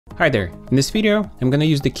Hi there, in this video I'm going to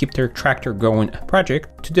use the Keep Their Tractor Going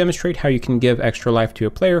project to demonstrate how you can give extra life to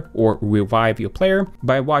a player or revive your player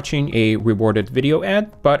by watching a rewarded video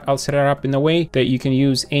ad, but I'll set it up in a way that you can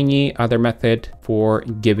use any other method for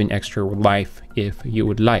giving extra life if you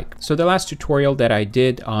would like. So the last tutorial that I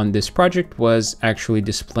did on this project was actually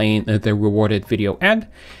displaying the rewarded video ad.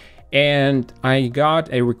 And I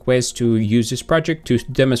got a request to use this project to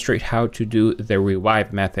demonstrate how to do the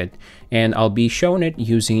revive method, and I'll be showing it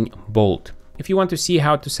using Bolt. If you want to see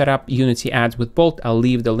how to set up Unity ads with Bolt, I'll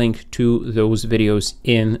leave the link to those videos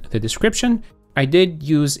in the description. I did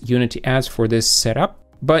use Unity ads for this setup,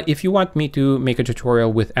 but if you want me to make a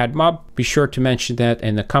tutorial with AdMob, be sure to mention that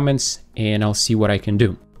in the comments and I'll see what I can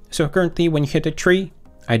do. So currently when you hit a tree,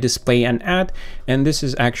 I display an ad, and this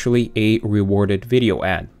is actually a rewarded video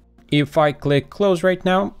ad. If I click close right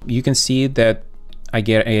now, you can see that I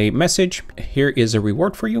get a message. Here is a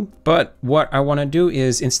reward for you. But what I want to do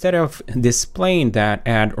is, instead of displaying that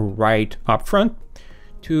ad right up front,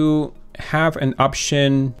 to have an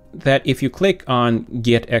option that if you click on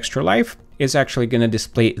get extra life, it's actually going to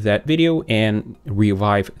display that video and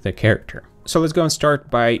revive the character. So let's go and start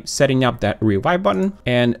by setting up that revive button,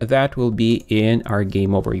 and that will be in our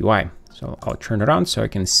Game Over UI. So I'll turn it on so I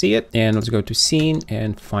can see it, and let's go to scene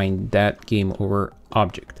and find that Game Over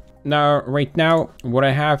object. Now, right now, what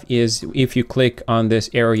I have is if you click on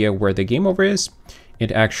this area where the Game Over is,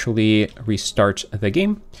 it actually restarts the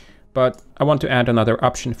game. But I want to add another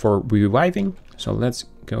option for reviving. So let's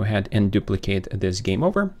go ahead and duplicate this Game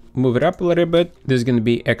Over, move it up a little bit. This is going to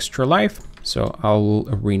be extra life. So I'll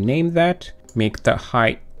rename that, make the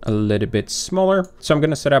height a little bit smaller. So I'm going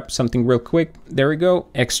to set up something real quick. There we go.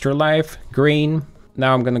 Extra life, green.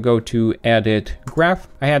 Now I'm going to go to edit graph.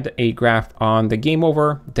 I had a graph on the Game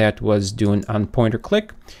Over that was doing on pointer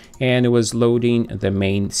click, and it was loading the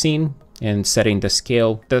main scene and setting the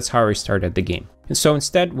scale. That's how I started the game. And so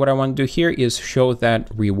instead, what I want to do here is show that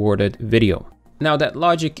rewarded video. Now that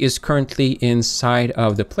logic is currently inside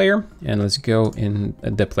of the player, and let's go in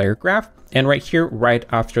the player graph. And right here, right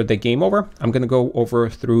after the Game Over, I'm going to go over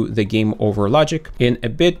through the Game Over logic in a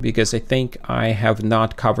bit, because I think I have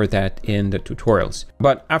not covered that in the tutorials.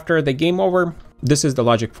 But after the Game Over, this is the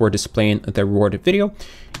logic for displaying the rewarded video.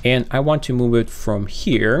 And I want to move it from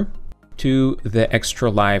here to the extra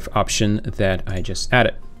life option that I just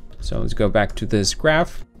added. So let's go back to this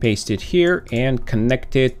graph, paste it here, and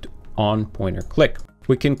connect it on pointer click.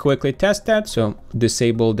 We can quickly test that. So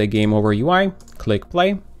disable the Game Over UI, click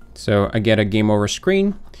play. So I get a Game Over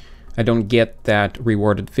screen. I don't get that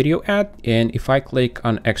rewarded video ad. And if I click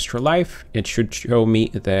on extra life, it should show me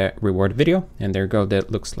the reward video. And there you go,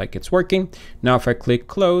 that looks like it's working. Now, if I click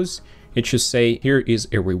close, it should say, here is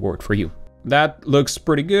a reward for you. That looks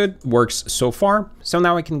pretty good, works so far. So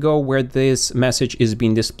now I can go where this message is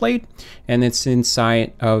being displayed, and it's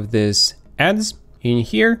inside of this ads in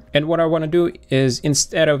here. And what I want to do is,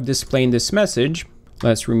 instead of displaying this message,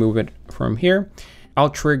 let's remove it from here. I'll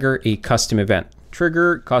trigger a custom event.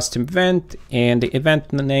 Trigger custom event, and the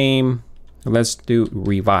event name, let's do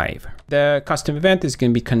revive. The custom event is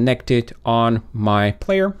going to be connected on my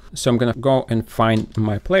player. So I'm going to go and find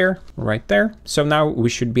my player right there. So now we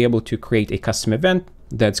should be able to create a custom event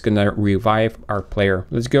that's going to revive our player.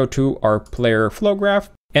 Let's go to our player flow graph.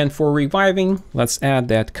 And for reviving, let's add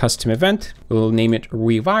that custom event. We'll name it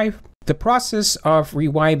revive. The process of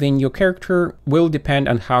reviving your character will depend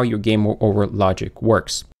on how your Game Over logic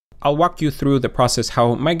works. I'll walk you through the process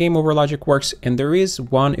how my Game Over logic works, and there is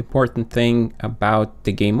one important thing about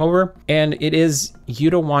the Game Over, and it is you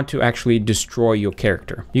don't want to actually destroy your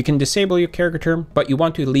character. You can disable your character, but you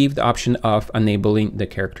want to leave the option of enabling the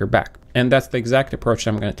character back. And that's the exact approach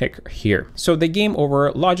I'm going to take here. So the Game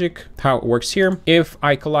Over logic, how it works here, if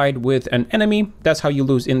I collide with an enemy, that's how you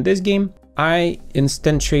lose in this game. I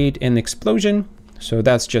instantiate an explosion. So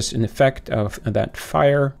that's just an effect of that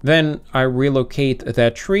fire. Then I relocate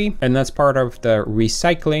that tree, and that's part of the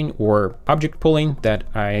recycling or object pulling that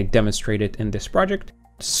I demonstrated in this project.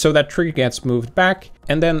 So that tree gets moved back,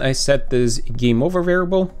 and then I set this Game Over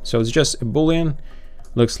variable. So it's just a Boolean.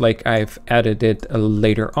 Looks like I've added it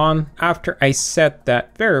later on. After I set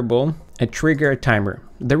that variable, I trigger a timer.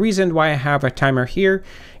 The reason why I have a timer here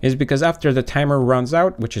is because after the timer runs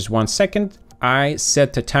out, which is 1 second, I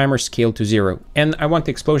set the timer scale to 0, and I want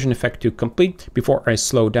the explosion effect to complete before I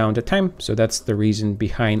slow down the time. So that's the reason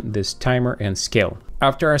behind this timer and scale.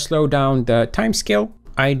 After I slow down the time scale,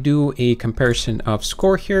 I do a comparison of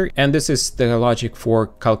score here, and this is the logic for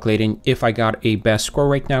calculating if I got a best score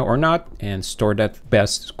right now or not, and store that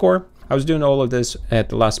best score. I was doing all of this at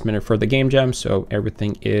the last minute for the game jam, so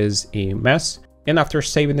everything is a mess. And after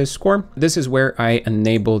saving this score, this is where I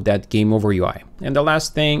enable that game over UI. And the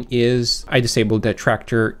last thing is I disabled the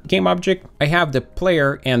tractor game object. I have the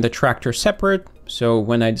player and the tractor separate. So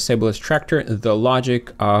when I disable this tractor, the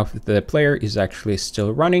logic of the player is actually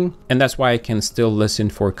still running. And that's why I can still listen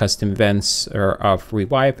for custom events of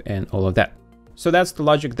revive and all of that. So that's the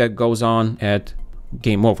logic that goes on at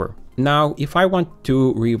game over. Now, if I want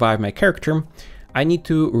to revive my character, I need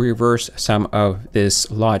to reverse some of this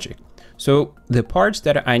logic. So the parts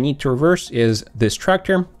that I need to reverse is this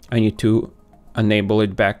tractor. I need to enable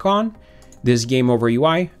it back on. This game over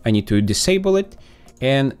UI, I need to disable it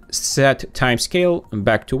and set time scale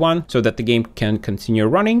back to 1 so that the game can continue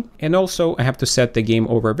running. And also I have to set the game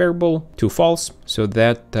over variable to false so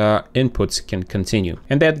that inputs can continue.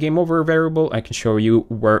 And that game over variable, I can show you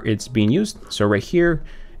where it's being used. So right here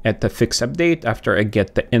at the fix update, after I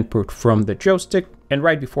get the input from the joystick, and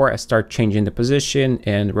right before I start changing the position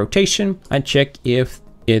and rotation, I check if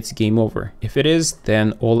it's game over. If it is,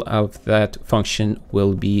 then all of that function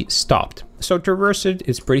will be stopped. So to reverse it,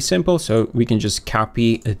 it's pretty simple. So we can just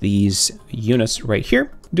copy these units right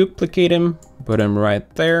here, duplicate them, put them right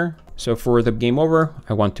there. So for the game over,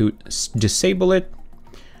 I want to disable it.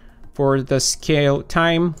 For the scale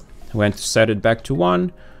time, I want to set it back to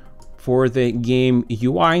 1. For the game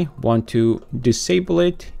UI, want to disable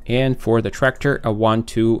it. And for the tractor, I want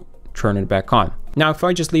to turn it back on. Now, if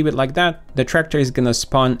I just leave it like that, the tractor is gonna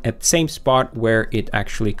spawn at the same spot where it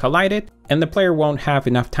actually collided, and the player won't have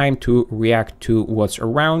enough time to react to what's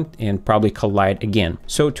around and probably collide again.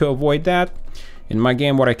 So to avoid that, in my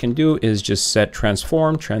game, what I can do is just set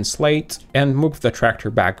transform, translate, and move the tractor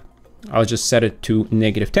back. I'll just set it to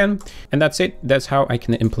 -10, and that's it. That's how I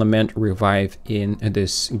can implement revive in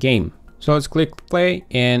this game. So let's click play,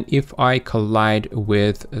 and if I collide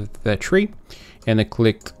with the tree and I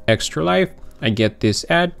click extra life, I get this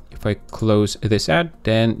ad. If I close this ad,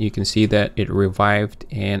 then you can see that it revived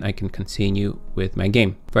and I can continue with my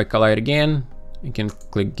game. If I collide again, I can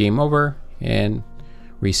click game over and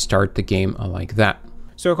restart the game like that.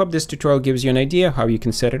 So I hope this tutorial gives you an idea how you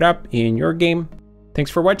can set it up in your game.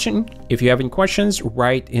 Thanks for watching. If you have any questions,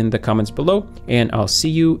 write in the comments below, and I'll see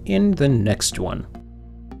you in the next one.